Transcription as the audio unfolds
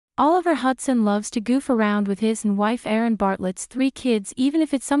Oliver Hudson loves to goof around with his and wife Erinn Bartlett's 3 kids, even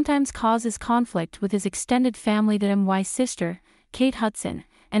if it sometimes causes conflict with his extended family. My sister, Kate Hudson,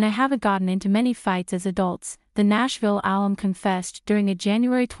 and I haven't gotten into many fights as adults, the Nashville alum confessed during a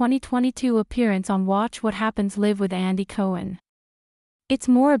January 2022 appearance on Watch What Happens Live with Andy Cohen. It's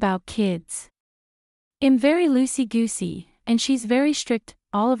more about kids. I'm very loosey-goosey, and she's very strict.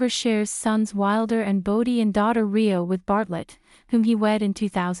 Oliver shares sons Wilder and Bodie and daughter Rio with Bartlett, whom he wed in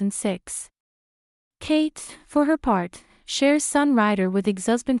 2006. Kate, for her part, shares son Ryder with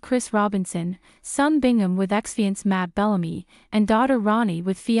ex-husband Chris Robinson, son Bingham with ex-fiancé Matt Bellamy, and daughter Ronnie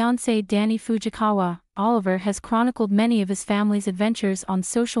with fiancé Danny Fujikawa. Oliver has chronicled many of his family's adventures on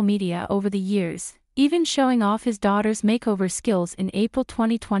social media over the years, even showing off his daughter's makeover skills in April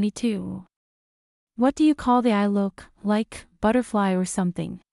 2022. "What do you call the eye look, like butterfly or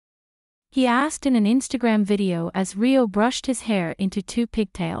something?" he asked in an Instagram video as Rio brushed his hair into 2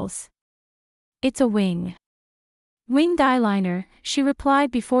 pigtails. "It's a wing. Winged eyeliner," she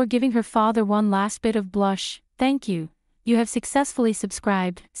replied before giving her father one last bit of blush. "Thank you. You have successfully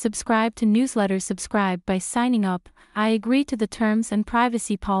subscribed. Subscribe to newsletters. Subscribe by signing up. I agree to the terms and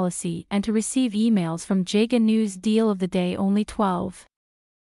privacy policy and to receive emails from Jaga News. Deal of the day only 12.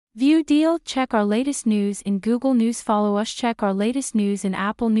 View deal. Check our latest news in Google News. Follow us. Check our latest news in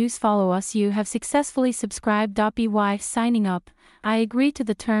Apple News. Follow us. You have successfully subscribed. By signing up, I agree to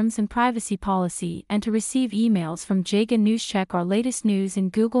the terms and privacy policy and to receive emails from Jaga News. Check our latest news in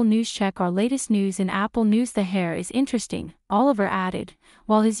Google News. Check our latest news in Apple News. The hair is interesting, Oliver added,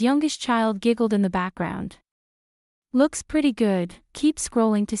 while his youngest child giggled in the background. "Looks pretty good." Keep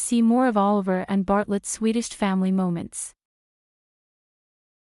scrolling to see more of Oliver and Bartlett's sweetest family moments.